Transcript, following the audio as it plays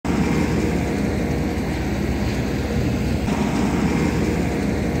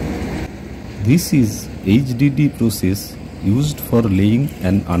This is HDD process used for laying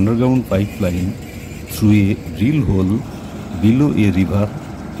an underground pipeline through a drill hole below a river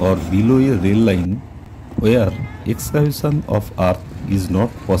or below a rail line where excavation of earth is not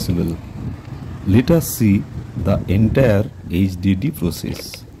possible. Let us see the entire HDD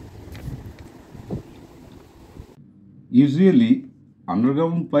process. Usually,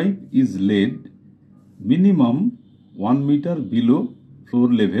 underground pipe is laid minimum 1 meter below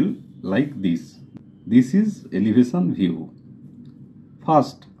floor level like this. This is elevation view.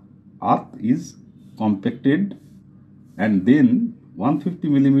 First, earth is compacted and then 150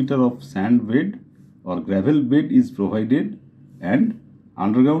 mm of sand bed or gravel bed is provided and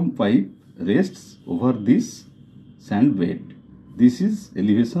underground pipe rests over this sand bed. This is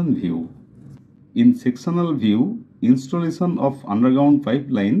elevation view. In sectional view, installation of underground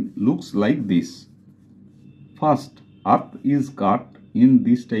pipeline looks like this. First, earth is cut in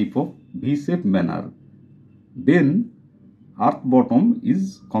this type of V-shaped manner. Then, earth bottom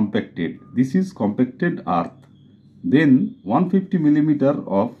is compacted. This is compacted earth. Then, 150 mm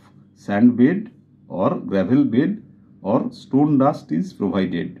of sand bed or gravel bed or stone dust is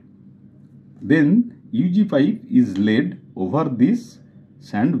provided. Then, UG pipe is laid over this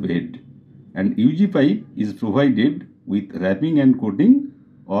sand bed and UG pipe is provided with wrapping and coating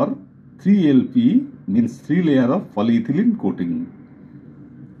or 3LP means 3 layer of polyethylene coating.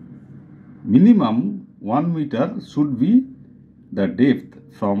 Minimum 1 meter should be the depth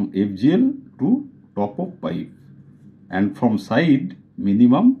from FGL to top of pipe and from side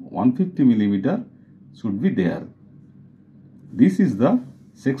minimum 150 mm should be there. This is the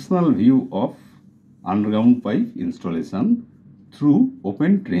sectional view of underground pipe installation through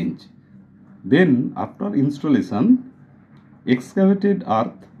open trench. Then after installation, excavated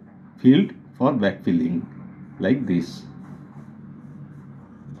earth filled for backfilling like this.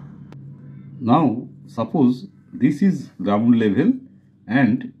 Now suppose this is ground level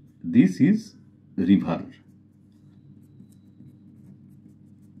and this is river.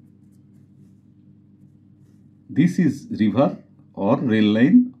 This is river or rail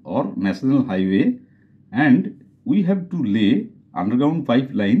line or national highway and we have to lay underground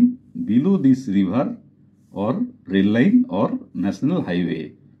pipeline below this river or rail line or national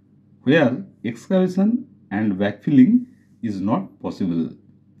highway where excavation and backfilling is not possible.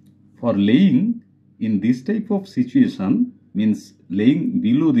 For laying in this type of situation means laying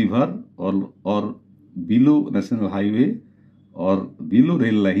below river or below national highway or below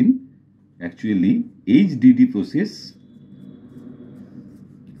rail line, actually HDD process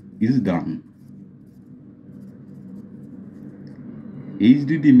is done.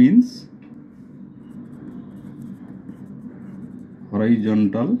 HDD means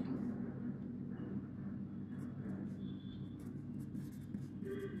horizontal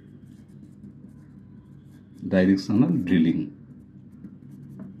directional drilling.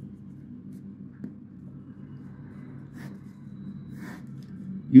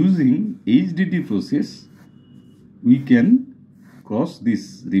 Using HDD process, we can cross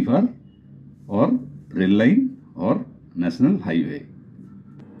this river or rail line or national highway.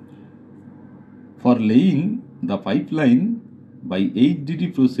 For laying the pipeline by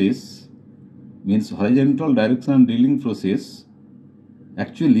HDD process means horizontal directional drilling process,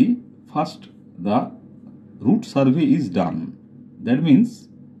 actually first the route survey is done. That means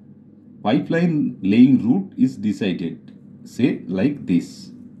pipeline laying route is decided, say like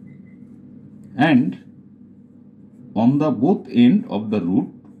this. And on the both end of the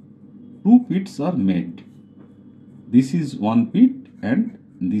route, 2 pits are made. This is one pit and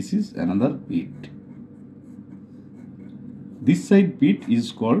this is another pit. This side pit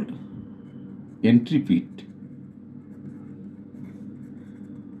is called entry pit.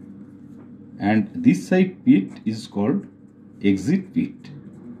 And this side pit is called exit pit.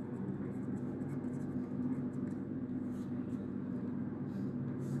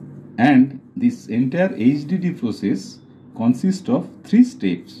 And this entire HDD process consists of 3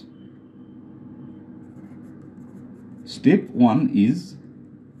 steps. Step 1 is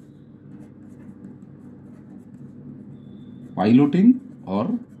piloting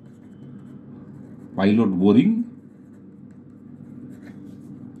or pilot boring.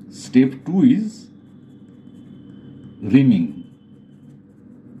 Step 2 is reaming.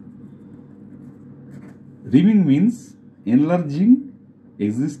 Reaming means enlarging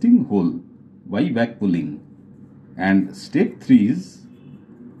existing hole by backpulling. And step 3 is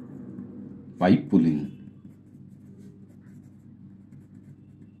pipe pulling.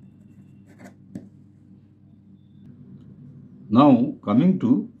 Now coming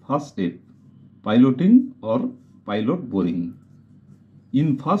to first step, piloting or pilot boring.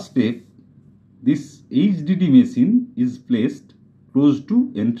 In first step, this HDD machine is placed close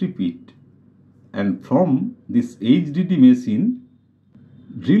to entry pit, and from this HDD machine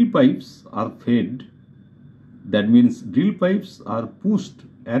drill pipes are fed. That means drill pipes are pushed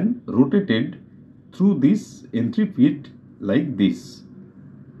and rotated through this entry pit like this.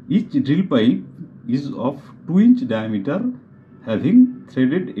 Each drill pipe is of 2-inch diameter having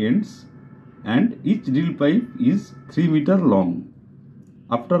threaded ends, and each drill pipe is 3 meter long.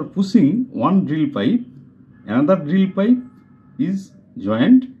 After pushing one drill pipe, another drill pipe is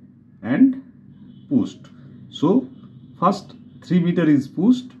joined and pushed. So first 3 meter is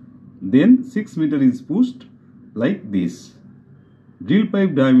pushed, then 6 meter is pushed like this. Drill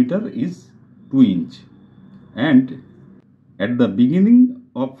pipe diameter is 2 inch, and at the beginning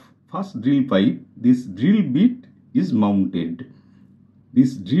of first drill pipe, this drill bit is mounted.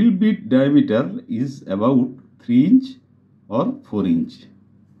 This drill bit diameter is about 3 inch or 4 inch.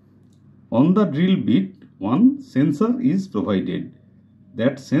 On the drill bit, one sensor is provided.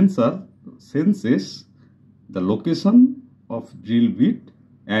 That sensor senses the location of drill bit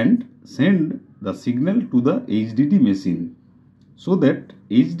and send the signal to the HDD machine, so that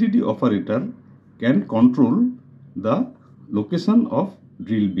HDD operator can control the location of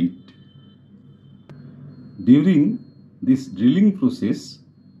drill bit. During this drilling process,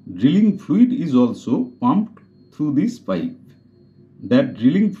 drilling fluid is also pumped through this pipe. That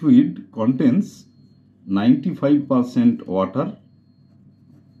drilling fluid contains 95% water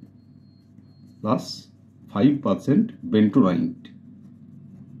plus 5% bentonite.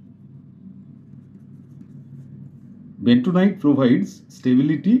 Bentonite provides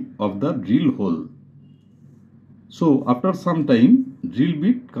stability of the drill hole. So after some time drill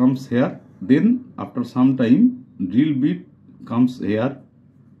bit comes here, then after some time drill bit comes here,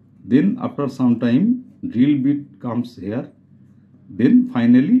 then after some time drill bit comes here, then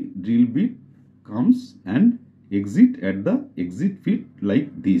finally drill bit comes and exit at the exit pit like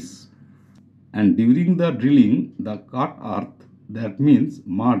this. And during the drilling, the cut earth, that means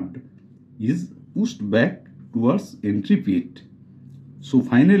mud, is pushed back towards entry pit. So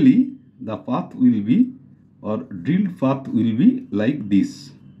finally the path will be, or drilled path will be like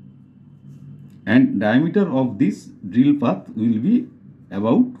this, and diameter of this drill path will be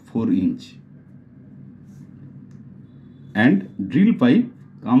about 4 inch, and drill pipe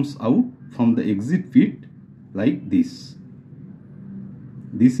comes out from the exit pit like this.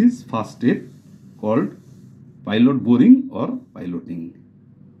 This is first step called pilot boring or piloting.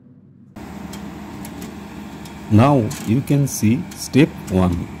 Now you can see step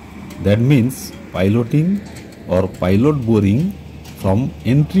 1, that means piloting or pilot boring from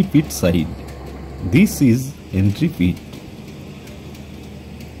entry pit side. This is entry pit.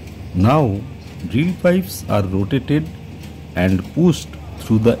 Now drill pipes are rotated and pushed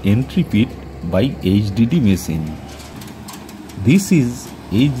through the entry pit by HDD machine. This is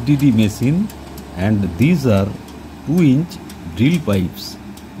HDD machine, and these are 2-inch drill pipes.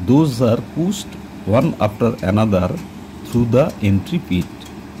 Those are pushed one after another through the entry pit.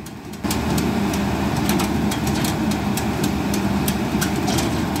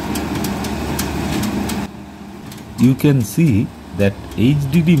 You can see that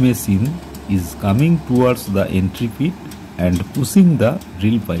HDD machine is coming towards the entry pit and pushing the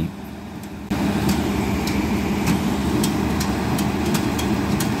drill pipe.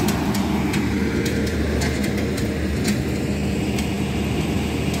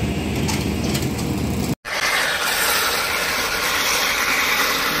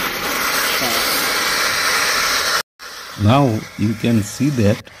 Now you can see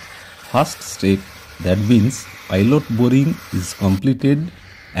that first step, that means pilot boring, is completed,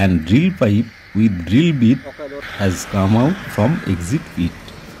 and drill pipe with drill bit has come out from exit pit.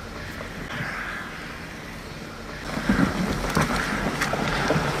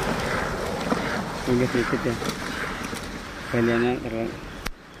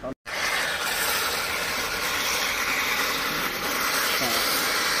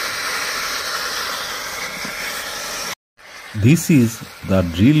 This is the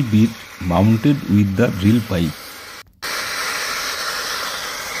drill bit mounted with the drill pipe.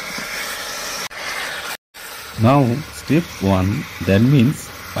 Now step 1, that means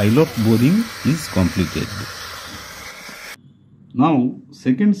pilot boring, is completed. Now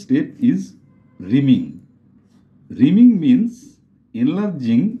second step is reaming. Reaming means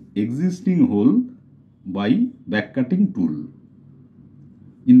enlarging existing hole by backcutting tool.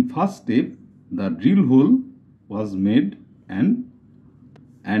 In first step, the drill hole was made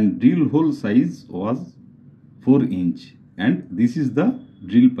and drill hole size was 4 inch, and this is the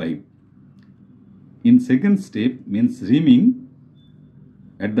drill pipe. In second step, means reaming,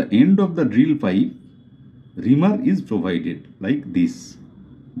 at the end of the drill pipe, reamer is provided like this.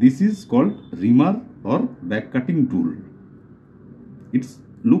 This is called reamer or back cutting tool. It's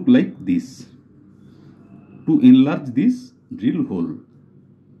look like this. To enlarge this drill hole,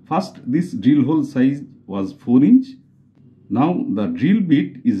 first this drill hole size was 4 inch. Now the drill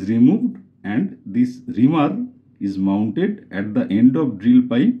bit is removed and this reamer is mounted at the end of drill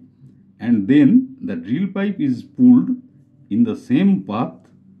pipe, and then the drill pipe is pulled in the same path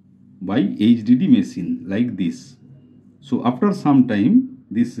by HDD machine like this. So after some time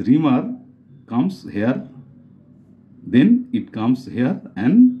this reamer comes here, then it comes here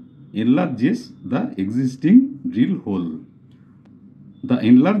and enlarges the existing drill hole. The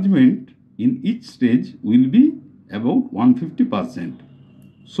enlargement in each stage will be about 150%.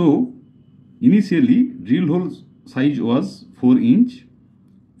 So initially drill hole size was 4 inch.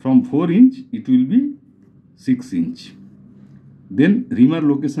 From 4 inch it will be 6 inch. Then reamer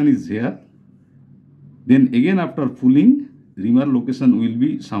location is here. Then again after pulling, reamer location will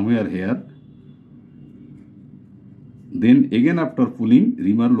be somewhere here. Then again after pulling,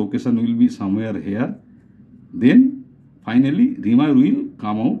 reamer location will be somewhere here. Then finally reamer will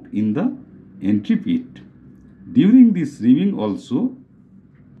come out in the entry pit. During this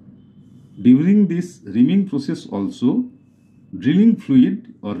reaming process also, drilling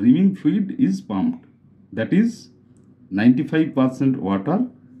fluid or reaming fluid is pumped. That is 95% water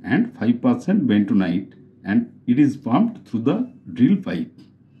and 5% bentonite, and it is pumped through the drill pipe.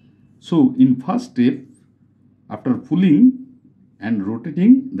 So in first step, after pulling and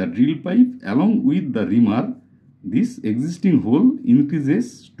rotating the drill pipe along with the reamer, this existing hole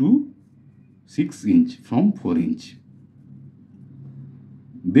increases to 6 inch from 4 inch.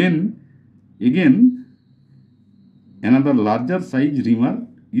 Then again another larger size reamer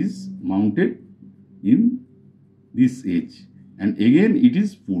is mounted in this edge, and again it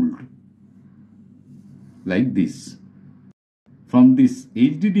is pulled like this. From this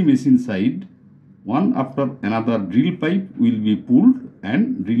HDD machine side, one after another drill pipe will be pulled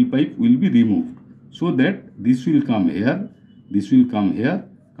and drill pipe will be removed, so that this will come here, this will come here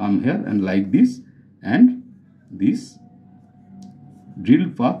and like this, and this drill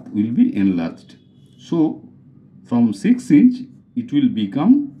path will be enlarged. So from 6 inch it will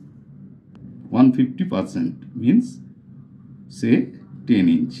become 150%, means say 10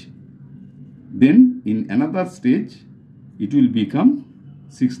 inch. Then in another stage it will become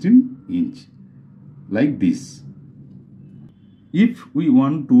 16 inch like this. If we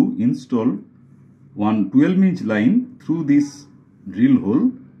want to install one 12-inch line through this drill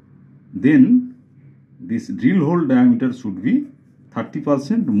hole, then this drill hole diameter should be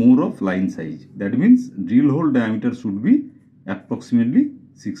 30% more of line size. That means drill hole diameter should be approximately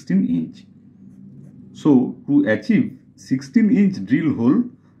 16 inch. So to achieve 16-inch drill hole,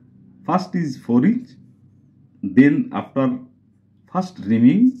 first is 4 inch. Then after first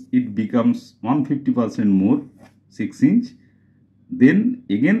reaming it becomes 150% more, 6 inch. Then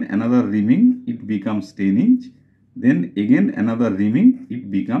again another reaming, it becomes 10 inch. Then again another reaming,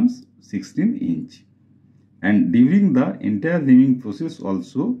 it becomes 16 inch. And during the entire reaming process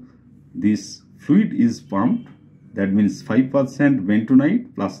also, this fluid is pumped. That means 5%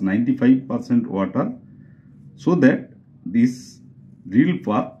 bentonite plus 95% water, so that this drill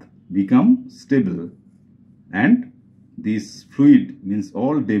path become stable, and this fluid, means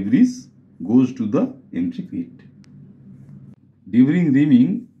all debris, goes to the entry pit. During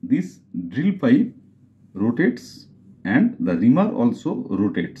reaming, this drill pipe rotates and the reamer also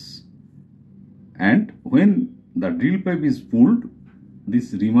rotates. And when the drill pipe is pulled,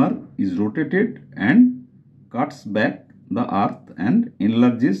 this reamer is rotated and cuts back the earth and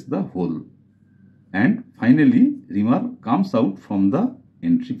enlarges the hole. And finally, reamer comes out from the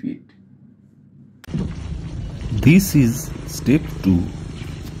entry pit. This is step 2,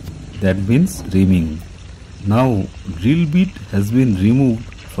 that means reaming. Now drill bit has been removed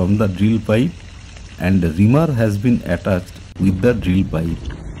from the drill pipe and the reamer has been attached with the drill pipe.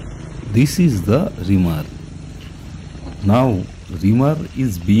 This is the reamer. Now reamer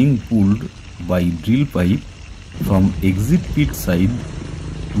is being pulled by drill pipe from exit pit side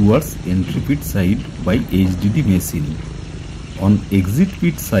towards entry pit side by HDD machine. On exit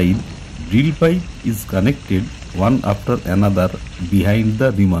pit side, drill pipe is connected one after another behind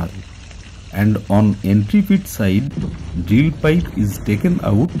the reamer, and on entry pit side, drill pipe is taken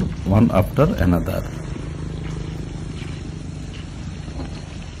out one after another.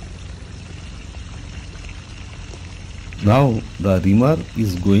 Now the reamer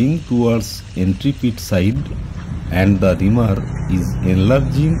is going towards entry pit side, and the reamer is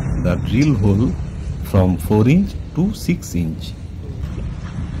enlarging the drill hole from 4 inch to 6 inch.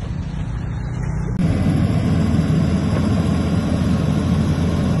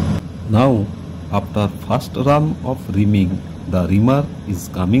 Now, after first run of reaming, the reamer is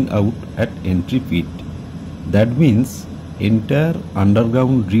coming out at entry pit. That means entire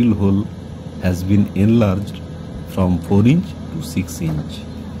underground drill hole has been enlarged from 4 inch to 6 inch.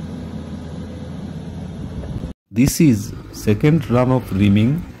 This is second run of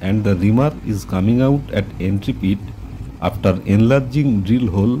reaming and the reamer is coming out at entry pit after enlarging drill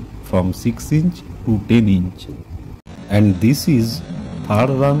hole from 6 inch to 10 inch. And this is third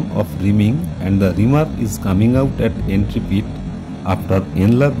run of reaming and the reamer is coming out at entry pit after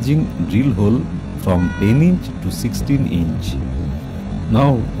enlarging drill hole from 10 inch to 16 inch.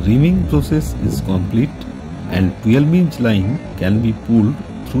 Now reaming process is complete and 12 inch line can be pulled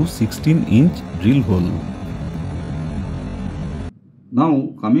through 16 inch drill hole.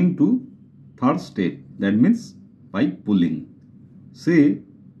 Now coming to third step, that means pipe pulling. Say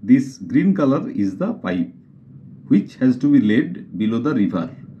this green color is the pipe which has to be laid below the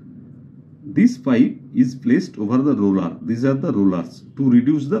river. This pipe is placed over the roller. These are the rollers to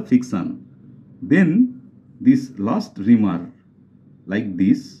reduce the friction. Then this last reamer, like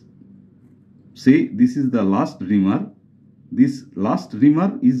this, say this is the last reamer. This last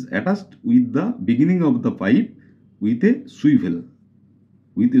reamer is attached with the beginning of the pipe with a swivel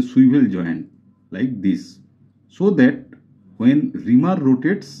joint like this, so that when reamer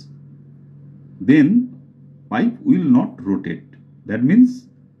rotates, then pipe will not rotate. That means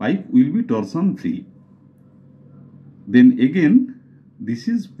pipe will be torsion free. Then again this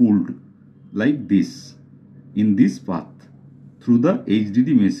is pulled like this in this path through the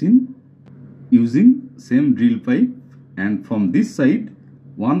HDD machine using same drill pipe, and from this side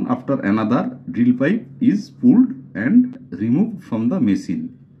one after another drill pipe is pulled and removed from the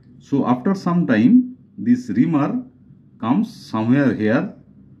machine. So after some time this reamer comes somewhere here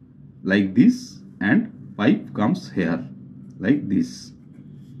like this and pipe comes here like this.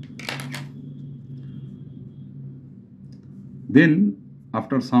 Then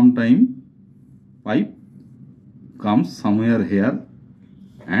after some time pipe comes somewhere here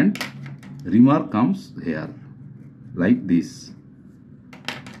and reamer comes here like this.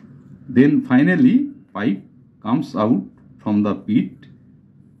 Then finally pipe comes out from the pit,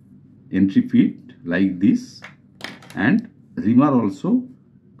 entry pit like this, and reamer also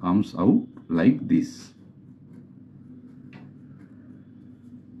comes out like this.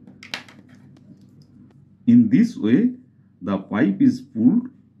 In this way the pipe is pulled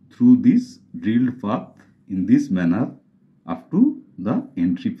through this drilled path in this manner up to the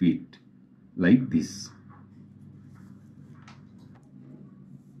entry pit like this.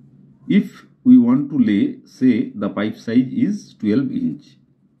 If we want to lay, say the pipe size is 12 inch.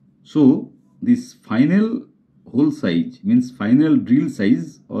 So this final hole size, means final drill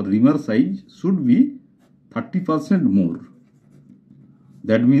size or reamer size, should be 30% more.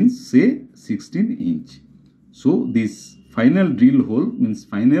 That means say 16 inch. So this final drill hole, means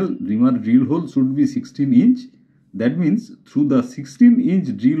final reamer drill hole, should be 16 inch. That means through the 16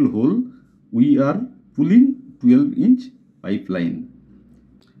 inch drill hole we are pulling 12 inch pipeline.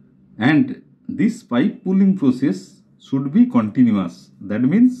 And this pipe pulling process should be continuous. That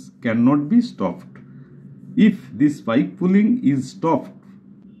means cannot be stopped. If this pipe pulling is stopped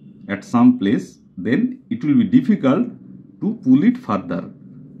at some place, then it will be difficult to pull it further.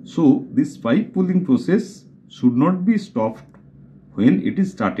 So this pipe pulling process should not be stopped when it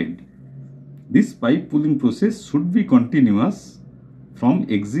is started. This pipe pulling process should be continuous from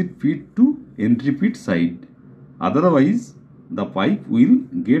exit pit to entry pit side. Otherwise the pipe will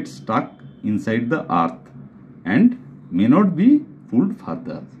get stuck inside the earth and may not be pulled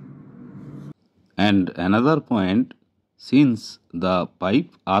further. And another point, since the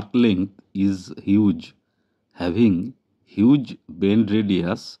pipe arc length is huge, having huge bend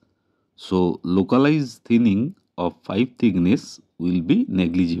radius, so localized thinning of pipe thickness will be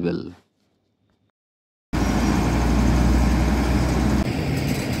negligible.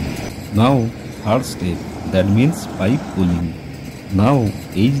 Now third step, that means pipe pulling. Now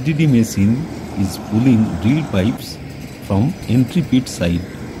HDD machine is pulling drill pipes from entry pit side.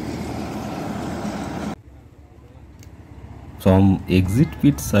 From exit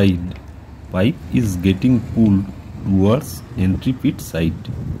pit side, pipe is getting pulled towards entry pit side.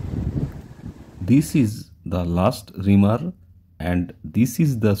 This is the last reamer and this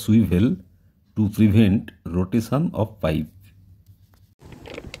is the swivel to prevent rotation of pipe.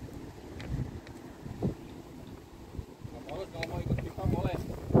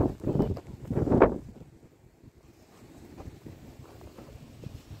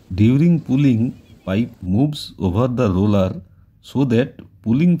 During pulling, pipe moves over the roller so that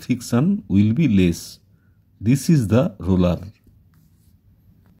pulling friction will be less. This is the roller.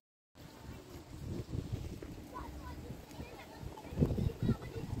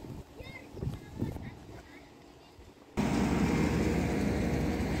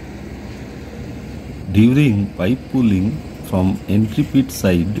 During pipe pulling from entry pit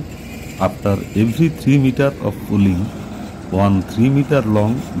side, after every 3 meter of pulling, one 3 meter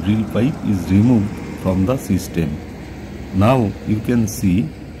long drill pipe is removed from the system. Now you can see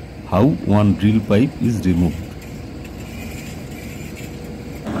how one drill pipe is removed.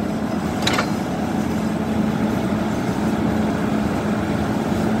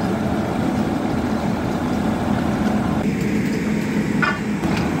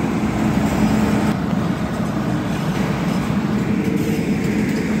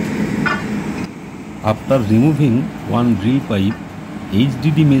 After removing one drill pipe,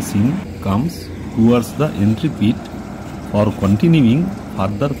 HDD machine comes towards the entry pit for continuing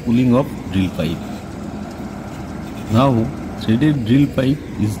further pulling of drill pipe. Now threaded drill pipe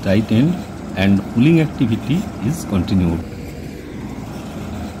is tightened and pulling activity is continued.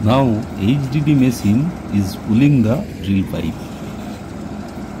 Now HDD machine is pulling the drill pipe.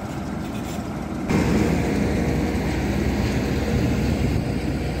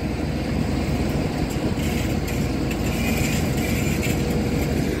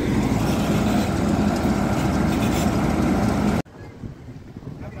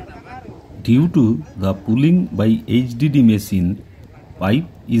 Due to the pulling by HDD machine, pipe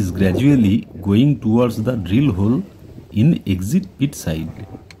is gradually going towards the drill hole in exit pit side.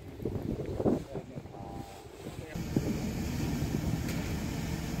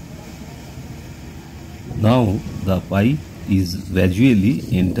 Now the pipe is gradually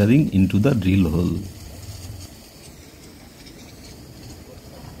entering into the drill hole.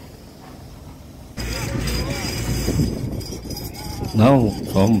 Now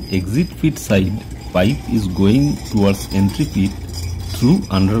from exit pit side, pipe is going towards entry pit through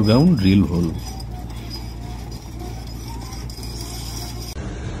underground drill hole.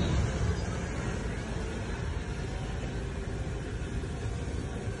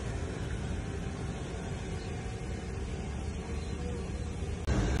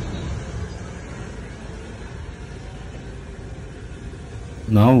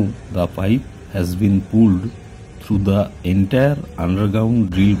 Now the pipe has been pulled through the entire underground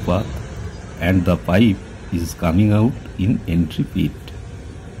drill path and the pipe is coming out in entry pit.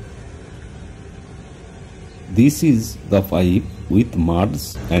 This is the pipe with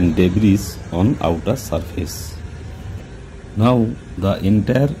muds and debris on outer surface. Now the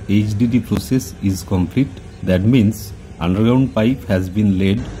entire HDD process is complete. That means underground pipe has been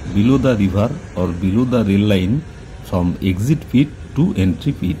laid below the river or below the rail line from exit pit to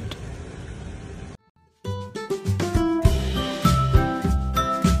entry pit.